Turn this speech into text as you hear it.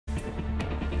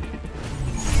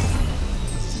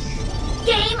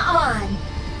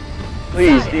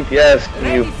Please, DPS.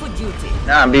 Ready for duty.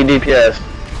 Nah, be DPS.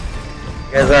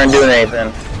 You guys aren't doing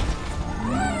anything.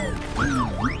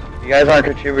 You guys aren't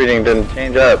contributing to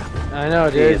change up. I know,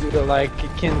 dude. Like,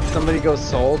 can somebody go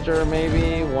soldier,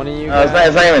 maybe? One of you No, guys?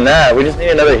 it's not even that. We just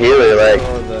need another healer, like.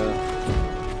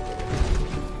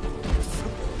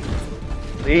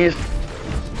 Please.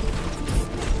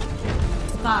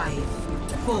 5,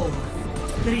 4,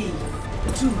 3,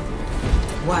 2,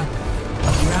 1.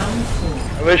 Round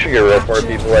 4. I wish we could report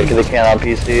people like they can on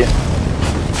PC.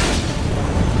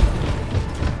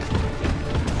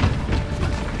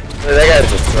 That guy's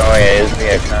just throwing it. He's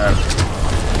being a cunt.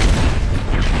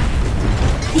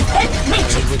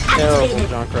 It's a terrible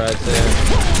junk right there.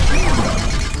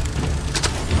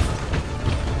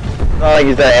 It's not like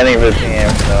he's at any of his team,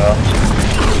 so.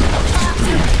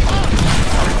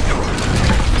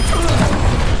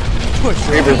 Push.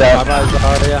 Reaper's down.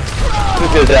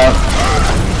 Who's good down?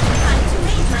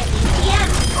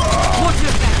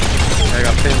 I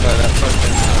got pinned by that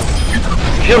fucking.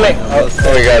 Shoot me! Oh,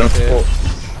 we got him. Cool.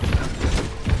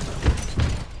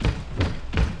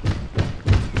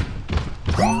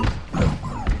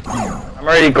 I'm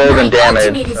already golden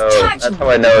damage, so that's how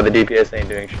I know the DPS ain't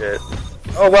doing shit.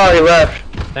 Oh wow, he left.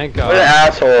 Thank God. What an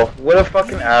asshole. What a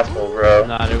fucking asshole, bro.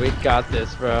 Nah, dude, we got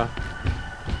this, bro.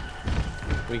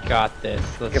 We got this.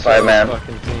 Let's Goodbye, show man. the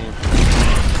fucking team.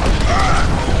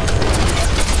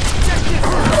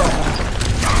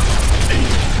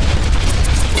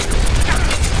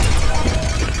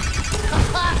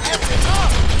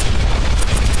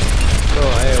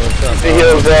 Oh, hey, what's up? Please be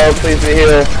healed, bro. Please be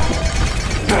healed.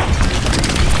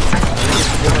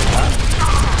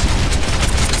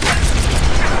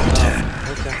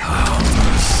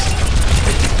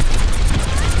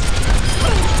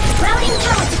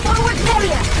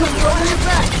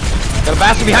 Got a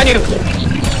bastard behind you!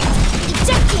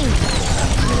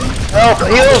 Oh,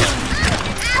 heal!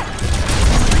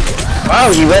 Wow,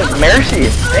 you went mercy.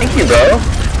 Thank you, bro.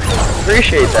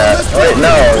 Appreciate that. Oh, wait, no,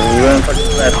 you went fucking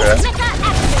smash, bro.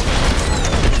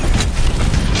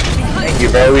 Thank you,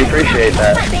 bro. We appreciate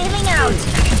that.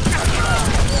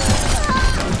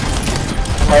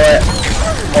 Alright.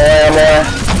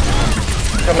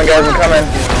 I'm coming, guys, I'm coming.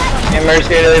 Ain't mercy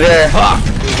nearly there. Fuck!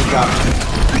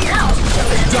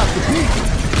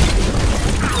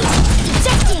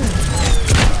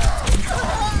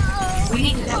 We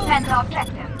need to defend the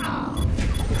objective.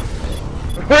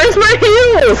 Where's my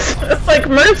heals? Like,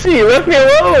 mercy, left me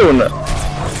alone.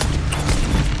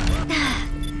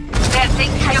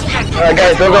 Alright,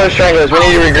 guys, don't go to stranglers. We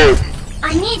need to regroup.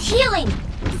 I need healing.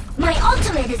 My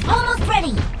ultimate is almost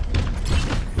ready.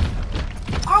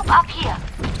 Group up here.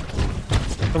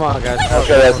 Come on, guys.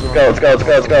 Let's go,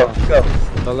 let's go.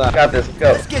 The left. Got this, let's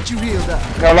go. Let's get you healed up.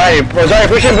 Come on, you. Zarya,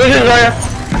 push in, Zarya.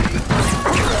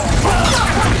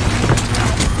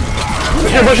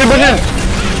 Push in.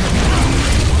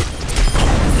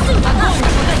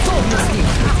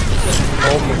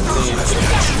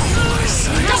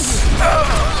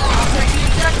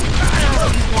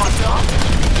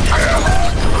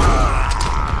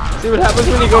 See what happens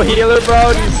when you go healer,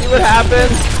 bro? Do you see what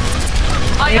happens?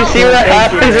 You see what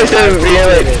happens instead of being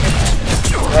like...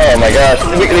 Oh my gosh,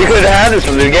 we could have had this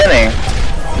from the beginning.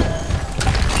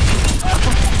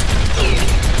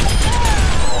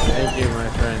 Thank you, my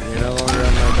friend. You're no longer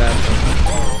on my bad.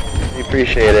 We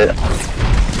appreciate it.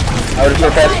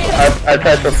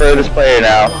 I'd prefer this player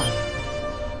now.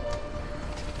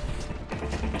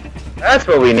 That's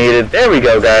what we needed. There we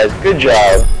go, guys. Good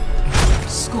job.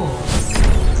 Score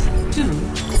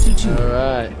 2-2.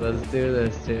 Alright, let's do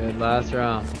this, dude. Last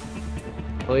round.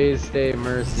 Please stay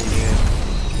mercy here.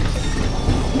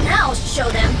 Now show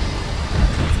them.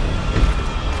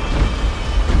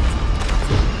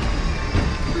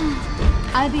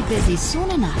 I'll be busy soon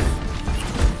enough.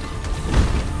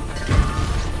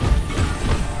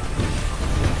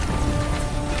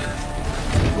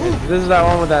 This is that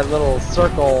one with that little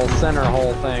circle center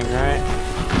hole thing, right?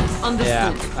 Understood.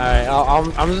 Yeah.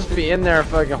 Alright, I'm just be in there,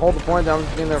 fucking hold the point down. I'm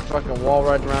just be in there, fucking wall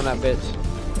riding around that bitch.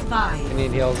 5, I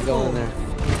need heals, go in there.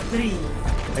 3.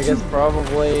 I guess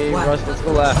probably One. rush. Let's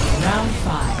go left. Round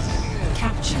 5.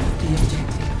 Capture the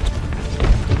objective.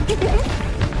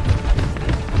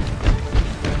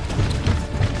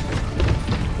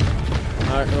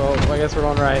 Alright, well, I guess we're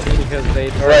going right because they.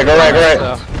 Go right.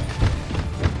 So.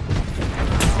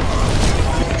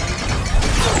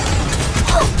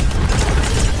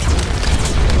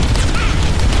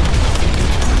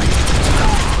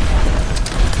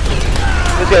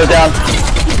 Let's go down.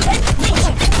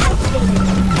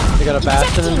 You got a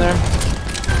bastion in there?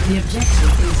 The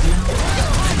objective is now.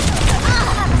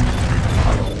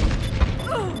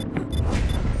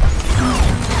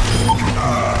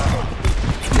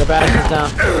 Bastion's down.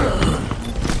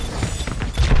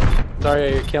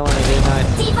 Sorry, you're killing it, D.va.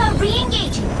 D.va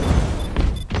re-engaging.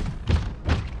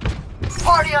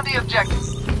 Party on the objective.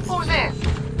 Who's in?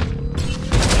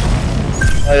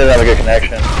 I didn't have a good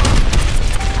connection.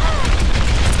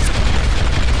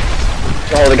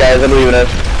 Hold it, guys. I believe in it.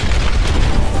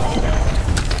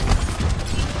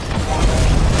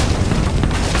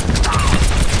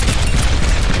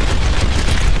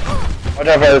 Watch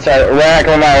out for the other side. Whack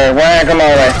him my way. Whack him my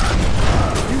way.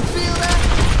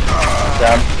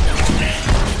 Down.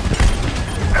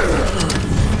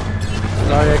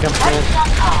 Sorry, I come in.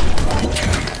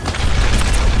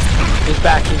 He's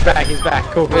back, he's back, he's back.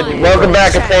 Cool, good. Welcome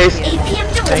back, Face. APM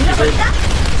to Thank you, dude.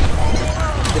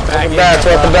 Get back,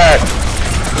 Welcome back.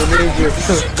 We need you.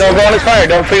 Don't go on his fire.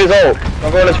 Don't feed his ult.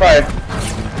 Don't go on his fire.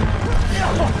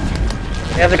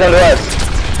 You have to come to us.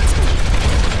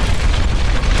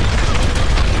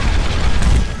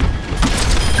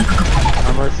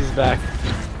 Our Mercy's back.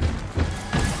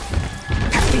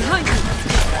 Behind you.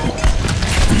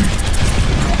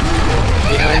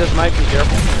 Behind us, Mike, be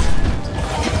careful.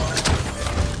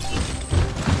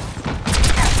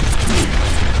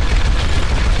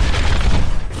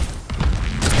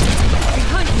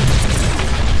 Behind you.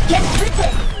 Get with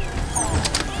it.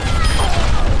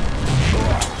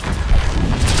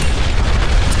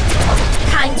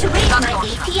 Time to raise my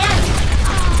APM.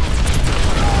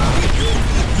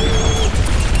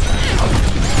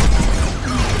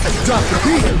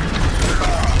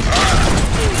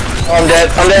 Oh, I'm dead.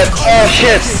 I'm dead. Oh,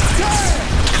 shit.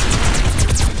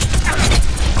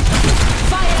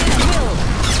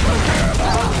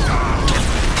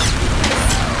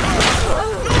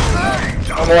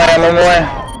 I'm away. I'm away.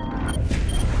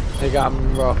 They got me,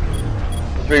 bro.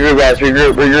 Regroup, guys.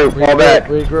 Regroup. Fall back.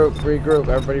 Regroup.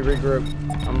 Everybody regroup.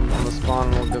 I'm gonna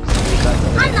spawn and we'll give some feedback.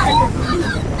 I'm not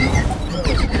a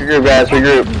good Regroup, guys.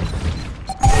 Regroup.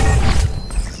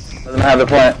 Let them have the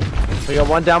plant. We got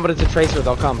one down, but it's a tracer.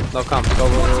 They'll come. Go.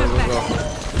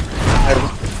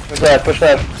 Push left. Push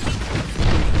left.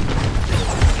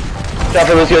 Stop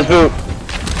for Lucio's boot.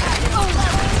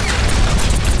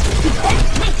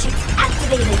 defense matrix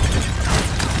activated.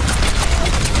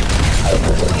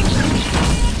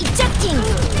 Ejecting.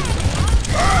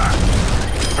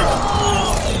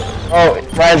 Oh,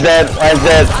 Ryan's dead. Ryan's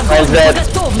dead.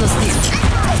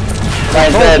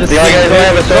 The only guy who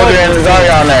have a soldier and a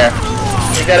Zarya on there.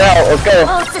 Take that out. Let's go.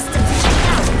 All systems checked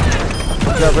out.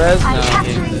 What's up, Rez? I No,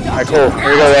 captured he- the Alright, cool. objective.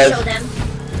 Here we go, Now guys. show them.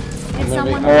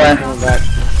 I'm away. coming back.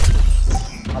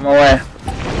 I'm away.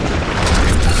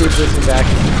 Keep pushing back.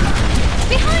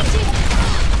 Behind you.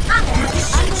 I'm gonna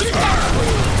shoot you down.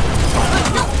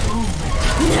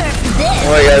 Nerf this.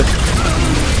 Away, guys.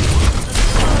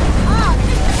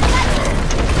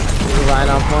 Is the line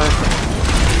on point?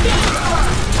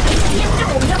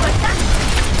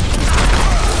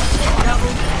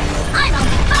 I'm on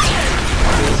fire.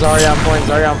 Zarya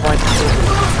on point.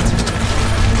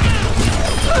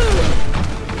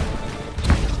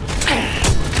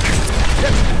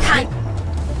 Time.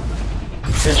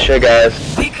 Good shit, guys.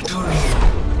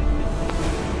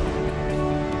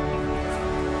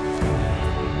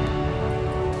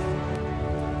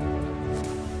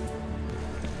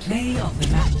 Play of the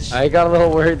match. I got a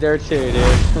little worried there too,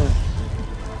 dude.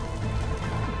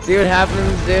 See what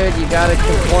happens, dude? You gotta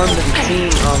conform to the team,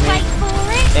 homie.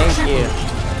 Thank you.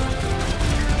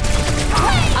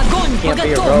 Огонь по Can't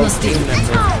be a rogue готовности. team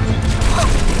member.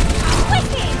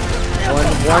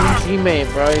 One teammate,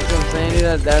 bro. You see what I'm saying?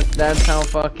 Dude? That's how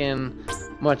fucking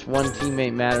much one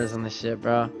teammate matters on this shit,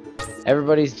 bro.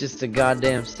 Everybody's just a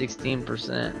goddamn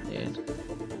 16%, dude.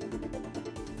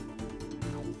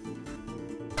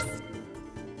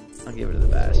 I'll give it to the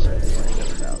Bastion.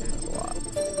 27,000 is a lot.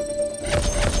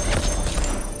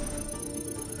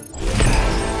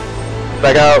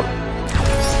 Back out.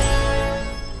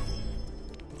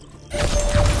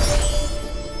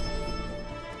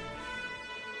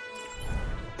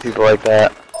 People like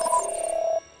that.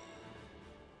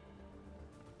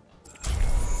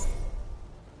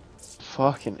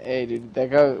 Fucking A, dude. That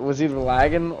guy was either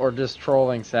lagging or just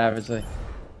trolling savagely.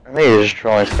 I think he's just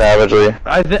trolling savagely.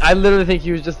 I literally think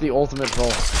he was just the ultimate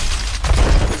troll.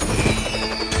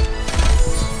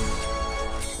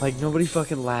 Like, nobody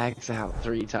fucking lags out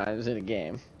 3 times in a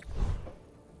game.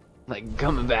 Like,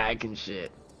 coming back and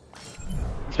shit.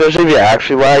 Especially if you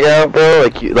actually lag out, bro.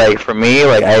 Like for me,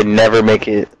 like I'd never make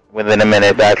it within a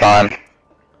minute back on.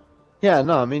 Yeah,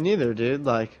 no, me neither, dude.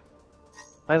 Like,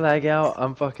 I lag out,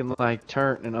 I'm fucking like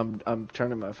turnt, and I'm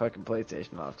turning my fucking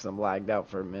PlayStation off because I'm lagged out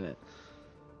for a minute.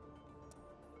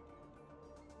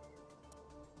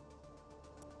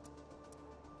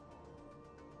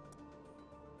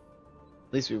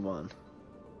 At least we won.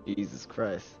 Jesus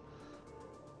Christ.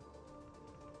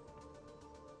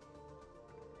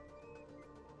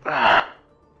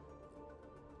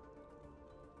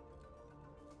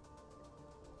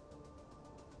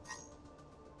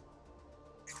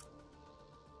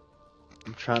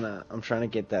 I'm trying to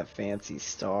get that fancy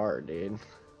star, dude.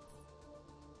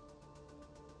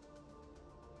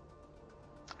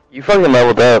 You fucking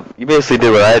leveled up. You basically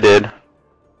did what I did.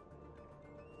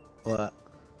 What?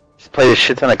 Just played a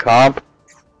shit ton of comp.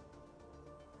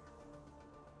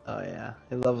 Oh yeah,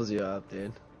 it levels you up,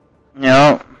 dude. You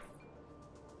know,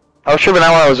 I was tripping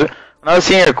out when I was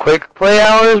seeing your quick play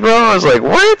hours, bro. I was like,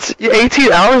 what? You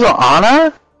 18 hours on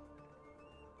Ana?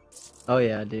 Oh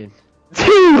yeah, dude.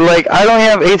 Dude, like I don't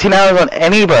have 18 hours on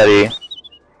anybody.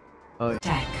 Oh.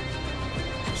 Attack.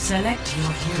 Select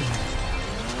your hero.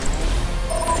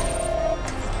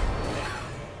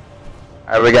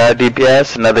 Alright, we got a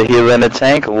DPS, another healer and a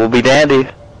tank. We'll be dandy.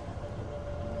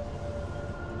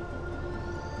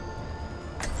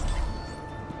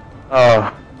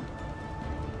 Oh.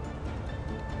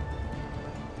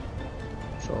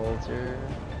 Soldier.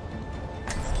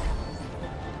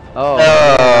 Oh.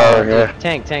 Oh, okay.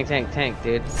 Tank, dude.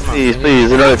 Come on, Please, man.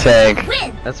 please, another tank.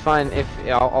 Win! That's fine. If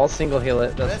I'll single heal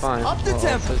it, that's fine. up the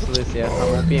tempo. Lucia. I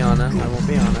won't be on it. I won't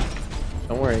be on it.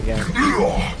 Don't worry, guys.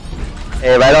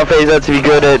 Hey, if I don't phase out to be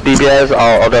good at DPS,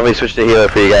 I'll definitely switch to healer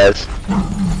for you guys.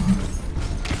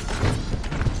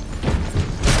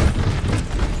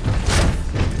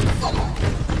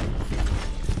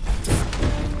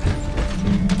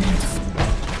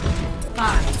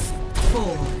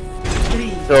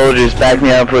 Soldiers, back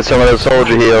me up with some of those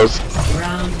soldier heals.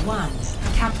 Round 1.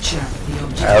 Capture the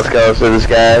objective. Alright, let's go. So this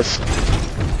guys.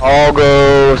 All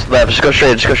go left. Just go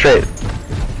straight. Just go straight.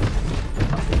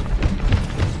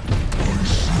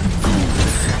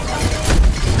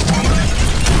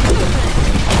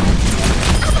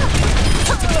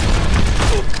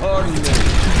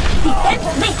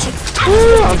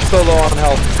 Ooh, I'm so low on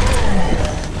health.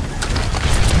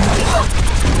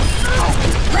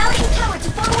 Rally power to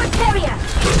forward barrier.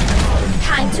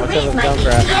 Time to Watch raise out, my don't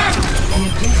grab. DPS.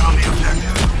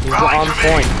 He's on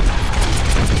point.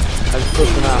 I just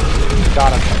pushed him out.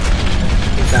 Got him.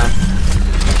 He's down.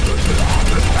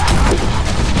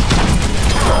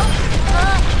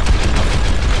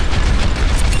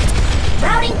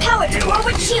 Routing power to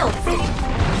forward shield.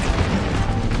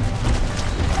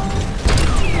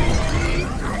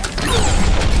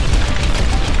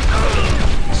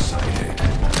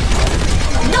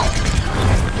 No!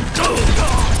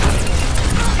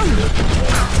 I'm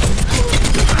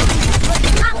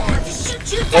going to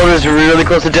shoot you down. Soldiers are really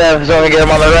close to death, so I'm gonna get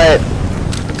him on the right.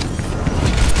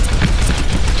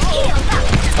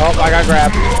 Oh, I got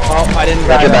grabbed. Oh, I didn't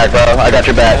grab Got your him. back, bro. I got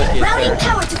your back. Yes, Routing sir.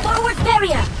 power to forward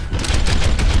barrier.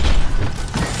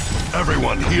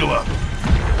 Everyone, heal up.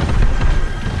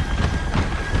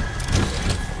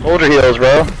 Soldier heals,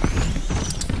 bro.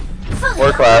 Fully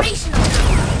Work class. operational.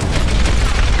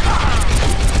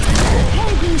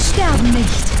 Helden sterben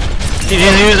nicht. Did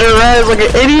you use her res like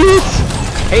an idiot?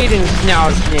 Hayden's now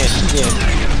snitch.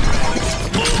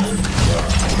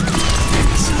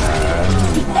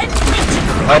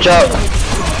 Watch out.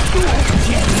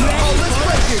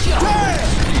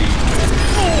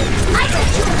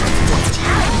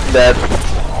 Dead.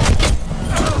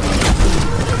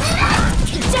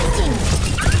 Ejecting.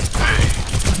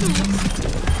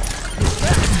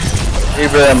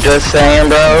 Reaper, I'm just saying,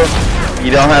 bro.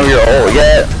 You don't have your ult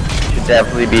yet. You should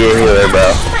definitely be a healer,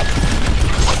 bro.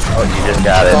 Oh, you just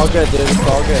got It's all it. good, dude. It's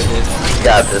all good, dude. You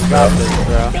got this, bro. Got this,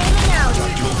 bro. Bailing out.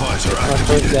 My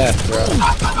first death, bro.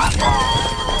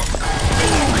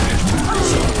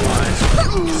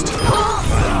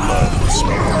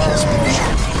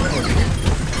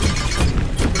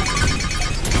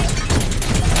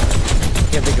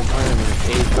 Can't be complaining when it's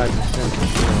 85%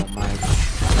 control, Mike.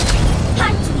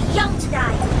 Time to be young to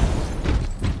die.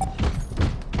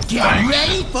 Get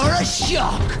ready for a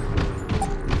shock.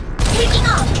 Taking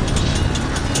off.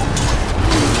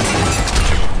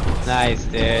 Nice,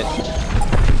 dude.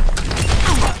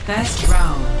 First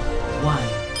round. 1.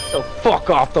 So fuck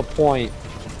off the point.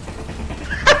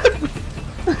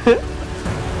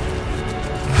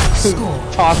 Score.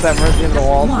 Toss that mercy in the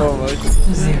wall so much.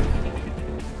 0.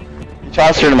 You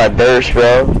tossed her to my burst,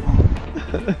 bro.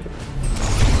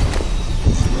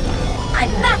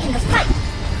 I'm back in the fight.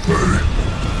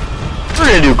 We're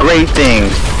gonna do great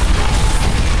things.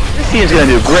 This team's gonna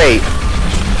do great.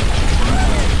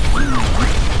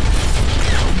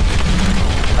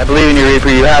 I believe in you, Reaper.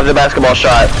 You have the basketball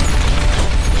shot.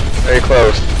 Very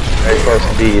close. Very close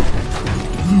indeed.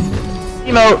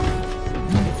 Emote.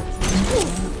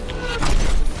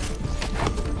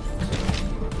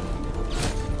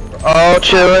 All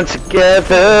chilling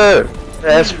together,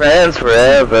 best friends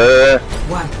forever. 1.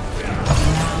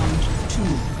 Round 2.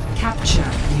 Capture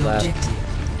the Left. objective.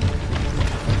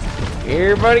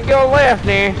 Everybody go left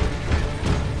now.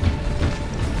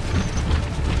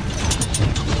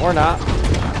 Or not.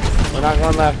 We're not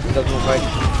going left. It doesn't look like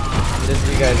this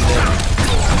you guys did.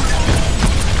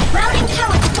 Routing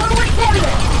tower forward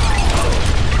barrier.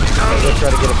 I'm gonna try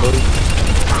to get a boot.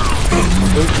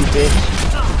 Boot, you bitch.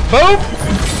 Boop!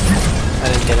 I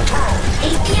didn't get him.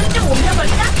 APM door number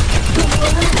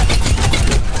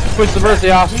Push the Mercy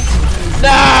off.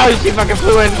 No! She fucking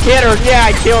flew in. Get her. Yeah,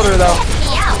 I killed her though.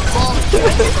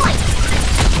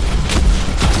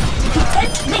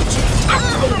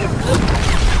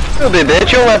 Stupid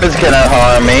bitch, your weapons cannot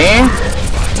harm me.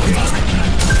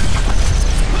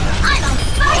 I'm on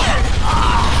fire.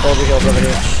 Hold the hills over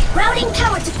here. Routing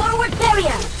tower to forward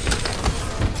barrier.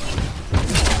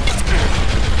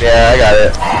 Yeah, I got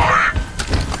it.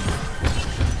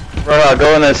 Bro,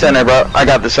 go in the center, bro. I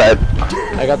got the side.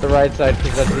 I got the right side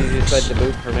because that's the easiest side to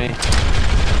boot for me.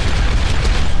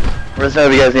 Where's none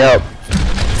of you guys need help?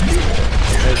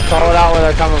 Just call it out where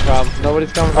they're coming from.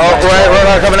 Nobody's coming from Oh, right right, side.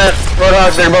 Roadhog coming in.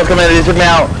 Roadhog, they're both coming in. They took me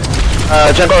out.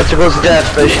 Jungle too close to death,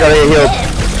 but she gotta get healed.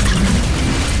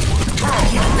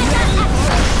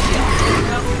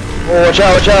 Oh, watch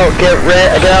out, watch out. Get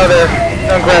out of there.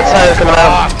 Junkrat's side is coming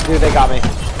out. Ah, dude, they got me.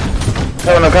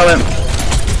 Coming, I'm coming.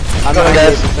 I'm Coming,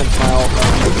 gonna guys. since my ult.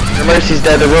 The Mercy's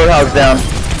dead, the Roadhog's down.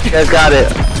 You guys got it.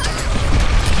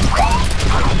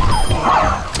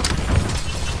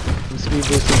 I'm speed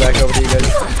boosting back over to you guys.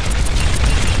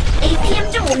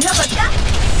 APM door number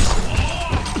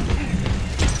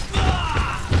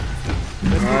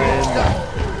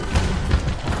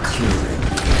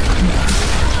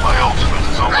My ultimate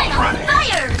is I'm almost on ready.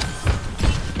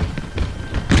 fire.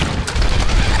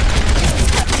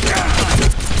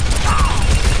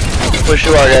 Push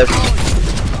you are, guys.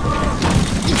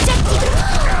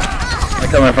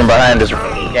 They're coming from behind, just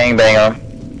gangbang on.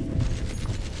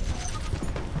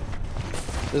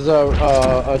 There's a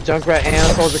Junkrat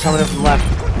and a soldier coming in from the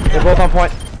left. They're both on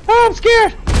point. Oh, I'm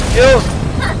scared! Heals!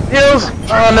 Heals!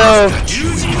 Oh no!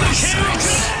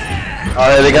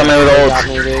 Alright, they got me with They ult. got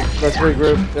me, dude. Let's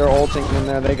regroup. They're ulting in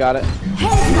there. They got it. My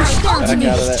ultimate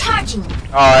out of is it. charging.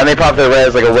 Oh, and they popped their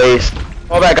res like a waste.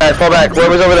 Fall back, guys, fall back.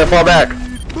 Whoever's over there, fall back.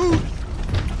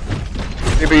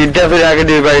 But you're definitely not gonna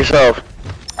do it by yourself.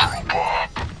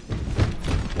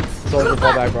 Soldier,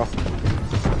 fall back, bro.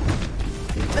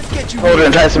 Hold it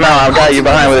and entice him out. I've got you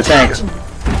behind with a tank.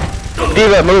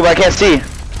 D.va, move, I can't see.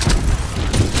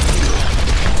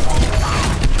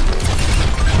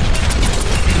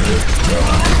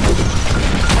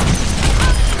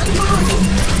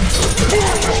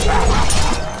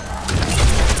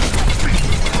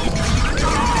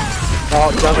 Oh,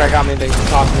 Junkrat got me. They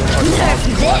tossed me in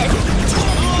fucking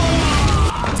box.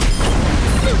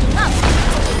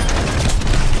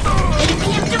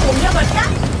 APM door number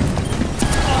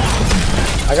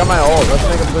I got my ult. Let's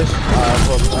make a push.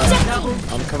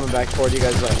 I'm coming back toward you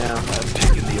guys right now.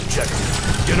 Taking the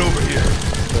objective. Get over here.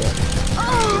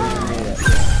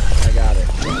 I got it.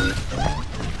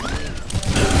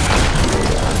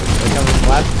 They're coming from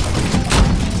left.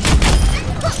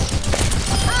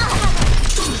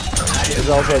 It's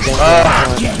okay,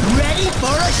 thank you. Ready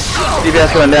for a show.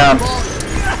 DPS going down.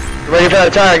 Get ready for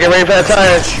that tire, get ready for that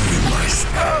tire.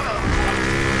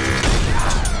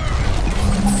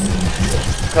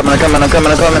 Coming, I'm coming, I'm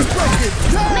coming, I'm coming.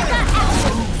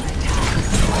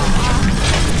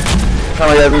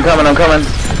 Coming, guys, I'm coming, I'm coming.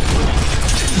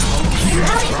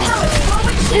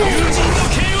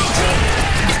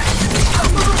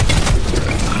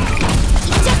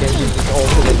 Genji's just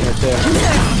ulted in here too.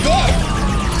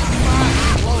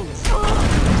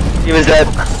 He was dead.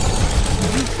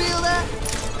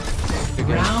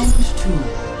 Round 2.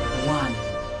 1.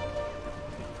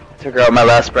 Took her out my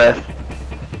last breath.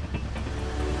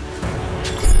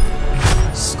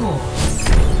 Score.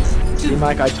 See,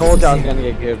 Mike, I told you I was gonna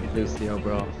get good with this deal,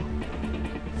 bro.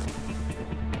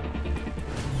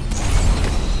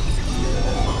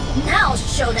 Now I'll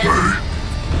show them.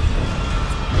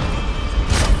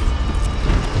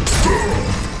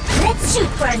 Let's shoot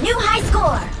for a new high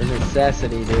score. It's a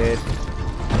necessity, dude.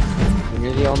 When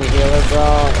you're the only healer,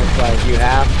 bro, it's like you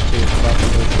have to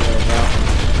fucking this healer, bro.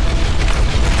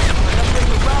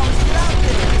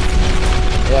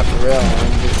 Yeah, for real, man.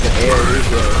 Just the AoE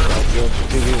healer, like you'll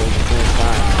two people at the same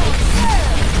time.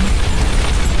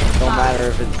 Don't matter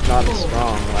if it's not as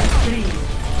strong, like 3,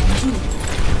 2,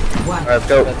 1. Alright, let's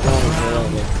go. that's the only healer.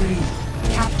 Round 3.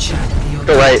 Capture the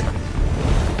Go objective. right.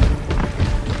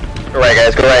 Go right,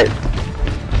 guys, go right.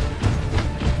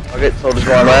 I'll Okay, soldier's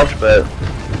going left, but...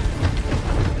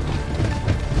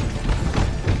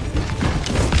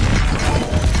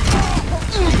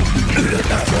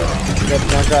 Got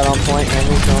Junkrat on point,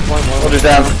 Henry's on point. Soldier's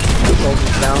down.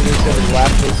 Soldier's down, Lucio to the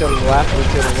left, Lucio to the left,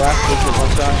 Lucio to the left, Lucio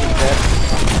one shot, he's dead.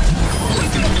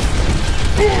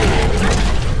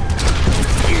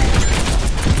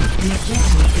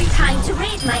 Time to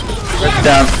raise my APM.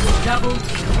 Down. Double.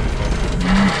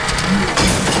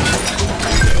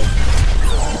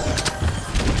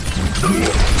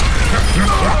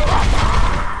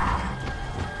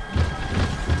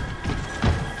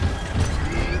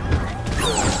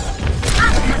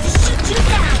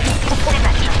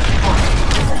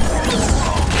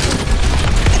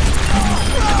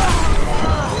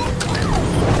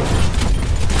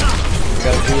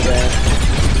 Gotta do that.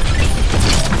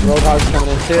 Roadhog's coming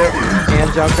in too. And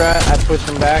Junkrat, I pushed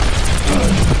him back.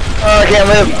 Oh, I can't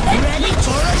live. I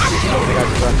got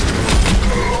you, bro.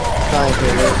 Trying to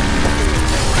live.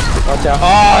 Watch out.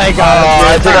 Oh, they got him.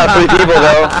 I took out 3 people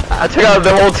though. I took out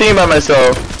the whole team by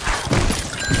myself.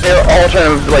 They were all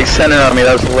trying to like center on me.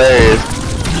 That was hilarious.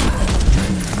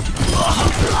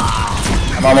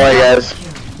 I'm on my way, guys.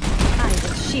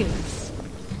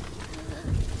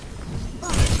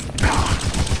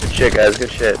 Good shit, guys.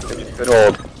 Good shit. Good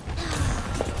hold.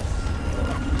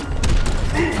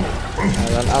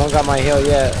 I don't got my heal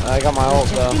yet. I got my ult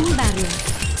though.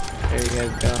 There you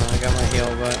guys go. I got my heal,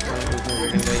 but there's no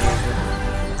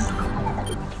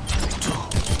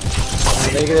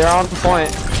freaking way to they're on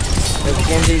point. There's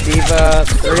Genji, d.va,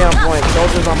 3 on point.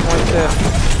 Soldiers on point too.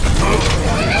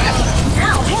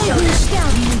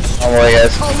 On my way,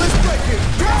 guys.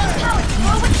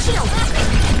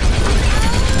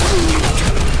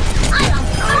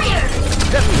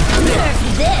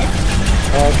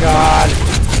 Oh god.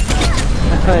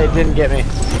 It didn't get me.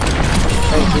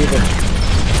 Thanks, d.va.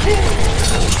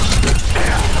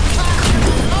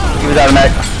 He was out of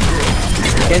mech.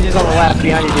 Genji's on the left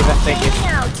behind you, d.va. Thank you.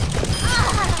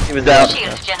 He was down.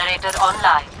 Shield generator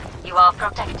online. You are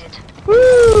protected.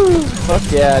 Woo! Fuck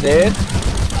yeah, dude.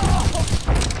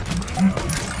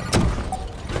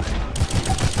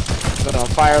 Been on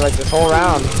fire like this whole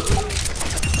round.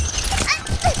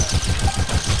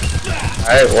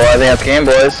 Alright, well I think that's game,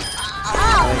 boys.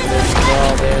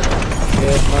 Well, dude.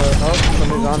 Good mother. Oh,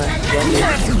 somebody's on it. Genji.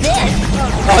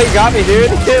 Oh, he got me,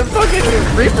 dude. Fucking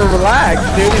Reaper, relax,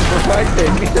 dude. He's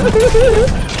reflecting. Get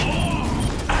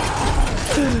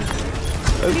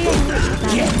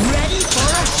ready for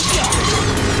a shot.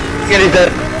 Get he's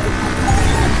dead.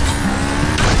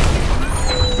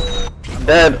 I'm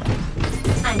dead.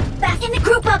 I'm back in the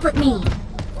group up with me.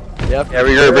 Yep. Yeah,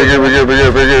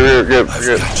 regroup. I've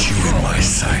got you in my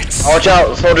sights. Watch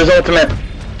out, soldier's ultimate.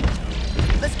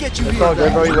 Let's get you It's here. all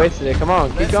good, bro. You wasted it. Come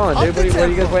on, keep going, dude. What are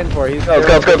you guys waiting for? He's Go.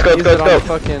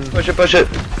 fucking Push it.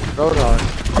 Roadhog.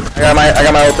 I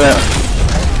got my ultimate.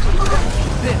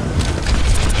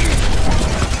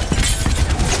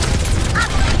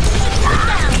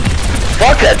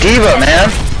 Fuck that d.va, man.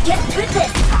 Get with it.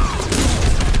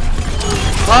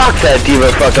 Fuck that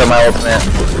d.va fucked up my ultimate.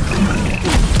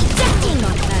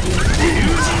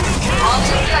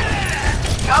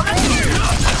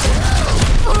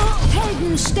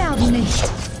 Helden sterben nicht.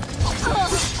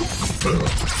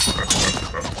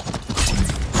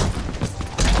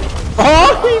 Oh,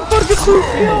 he fucking threw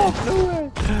me off. No way.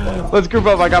 Let's group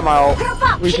up. I got my ult.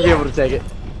 We should be able to take it.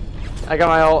 I got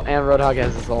my ult, and Roadhog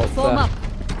has his ult. So.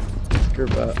 Let's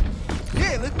group up.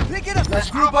 Here, let's pick it up. Let's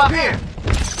group up here.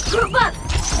 Group up.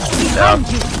 Down.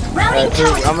 Rally Alright, so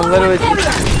towers I'm forward literally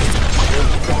barrier.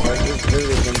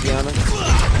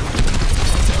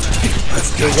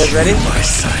 You guys ready? My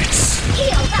sights.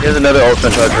 He has another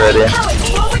ultimate charge ready. Towers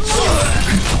forward shield.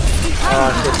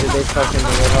 Oh shit, dude, they fucking the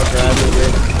Roadhog grab me,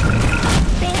 dude.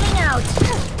 Bailing out.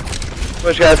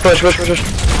 Push, guys, push. What the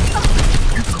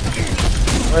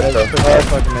Let's fuck?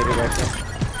 fucking make it back there.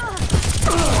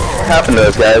 What happened to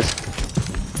those guys?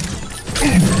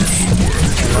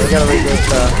 We gotta regroup, it.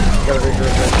 Yeah,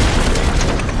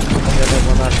 there's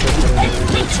one last push.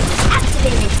 Matrix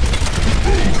activated.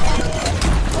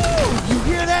 You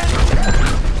hear that?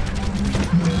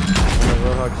 The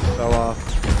Roadhog just fell off.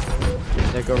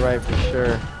 They go right for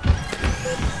sure.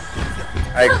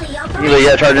 Alright, d.va, you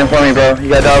gotta charge in for me, bro. You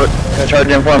gotta charge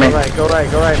in for me. Go right.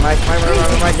 Mike,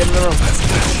 get in the room. My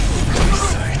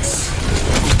sights.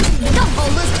 Oh,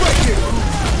 let's break it.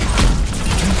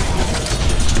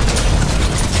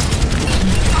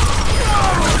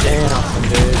 Damn,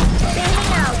 dude.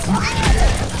 Bailing out.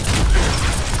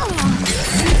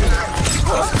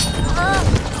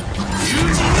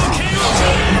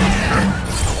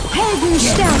 Helden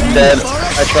sterben. Dead.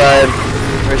 I tried.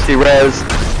 Mercy res.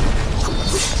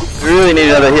 We really need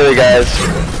another healer, guys.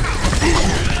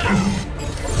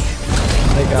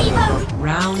 They got this one.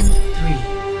 Round 3.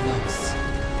 Loss.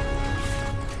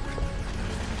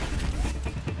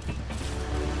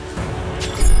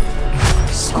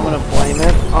 I'm gonna blame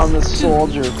it on the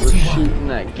soldier for shooting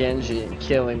that Genji and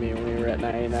killing me when we were at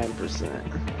 99%.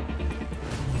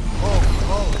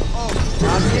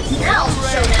 Now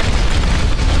show them.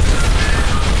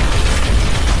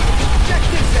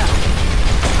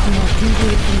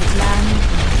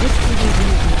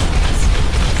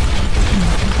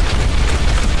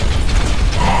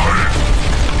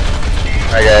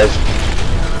 Alright guys,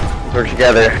 let's work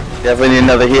together. Definitely need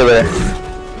another healer.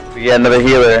 If we get another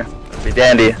healer, it'd be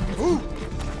dandy.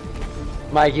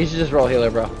 Mike, you should just roll healer,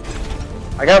 bro.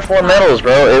 I got 4 medals,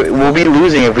 bro. We'll be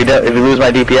losing if we lose my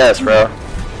DPS, bro.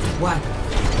 1.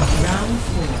 Round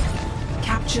 4.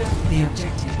 Capture the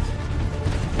objective.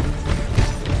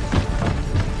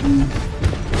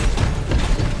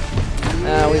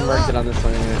 Nah, we worked it on this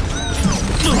one anyway.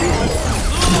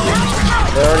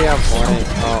 They're already on point.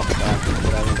 Oh, crap.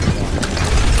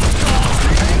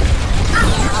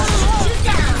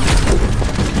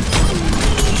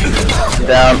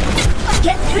 Down.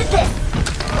 Get through this.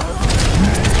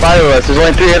 5 of us. There's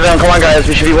only 3 of them. Come on, guys.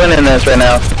 We should be winning this right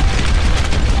now.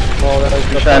 Well, the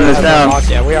point shutting this hasn't down. unlocked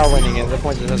yet. We are winning it. The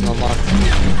point just hasn't unlocked.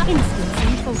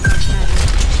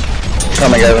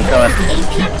 Come on, guys. I'm coming.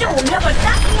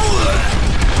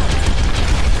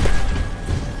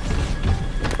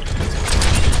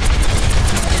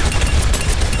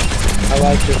 I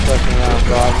like this fucking round,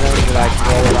 bro. I've never been like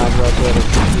roll around real good as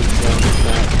this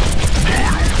match.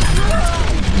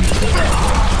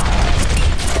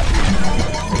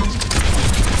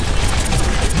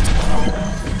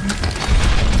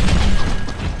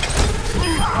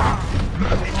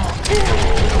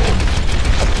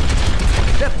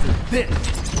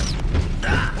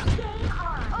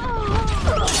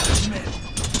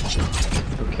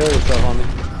 Don't kill yourself, homie.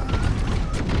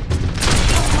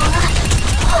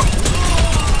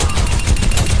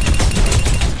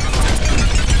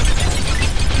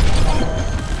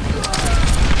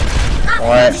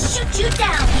 Alright. Shoot you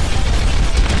down.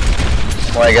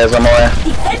 Alright, guys. I'm away.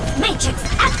 Defense matrix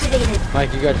activated.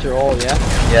 Mike, you got your ult, yeah?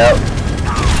 Yep.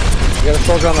 You got a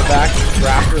soldier on the back,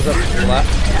 rafters up to the left.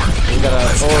 You got a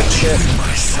oh shit.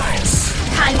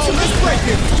 Time to explode.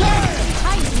 Yes.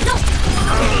 Go.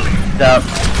 Down.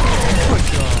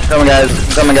 Coming, guys.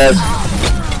 Coming, guys.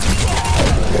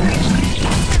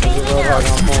 There's a roadhog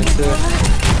on point too.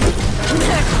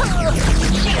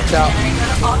 Watch out.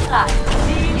 Online.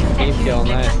 Team kill,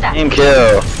 nice. Team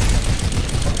kill.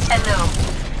 Hello.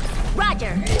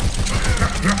 Roger.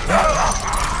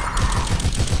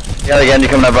 Yeah, the Genji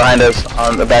coming up behind us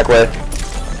on the back way.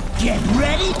 Get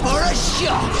ready for a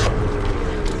shot.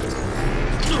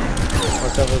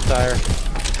 Watch out for the tire.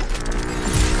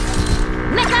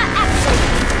 Mecha action.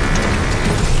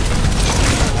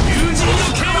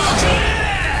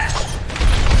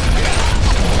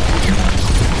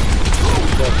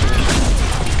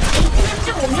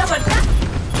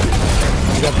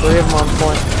 You got 3 of them on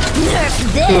point. Nerf 2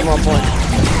 of this. them on point.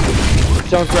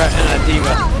 Junkrat and a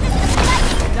d.va.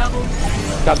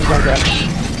 Got the Junkrat.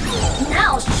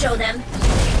 Now show them.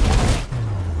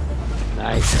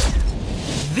 Nice.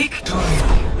 Victory.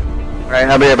 Alright,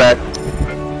 I'll be right back.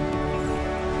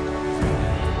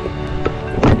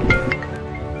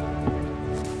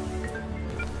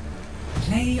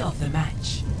 Play of the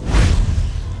match.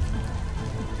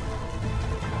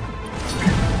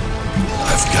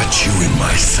 I've got you in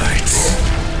my sights.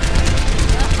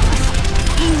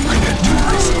 I can do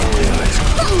this with my eyes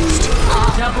closed.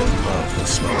 Double. Love the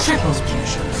smell of Triple.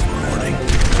 executions in the morning.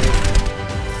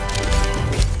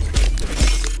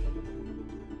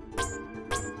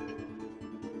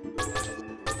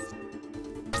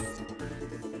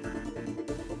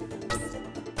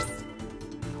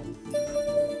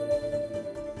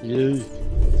 Yay.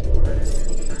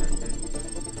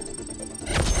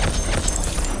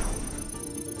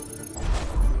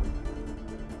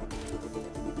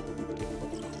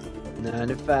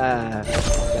 $95.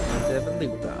 Got myself a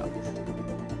loot box.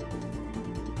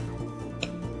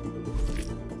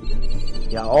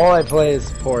 Yeah, all I play is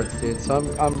supports, dude. So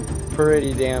I'm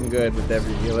pretty damn good with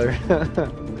every healer.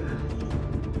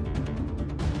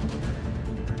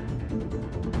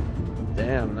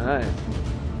 Damn nice.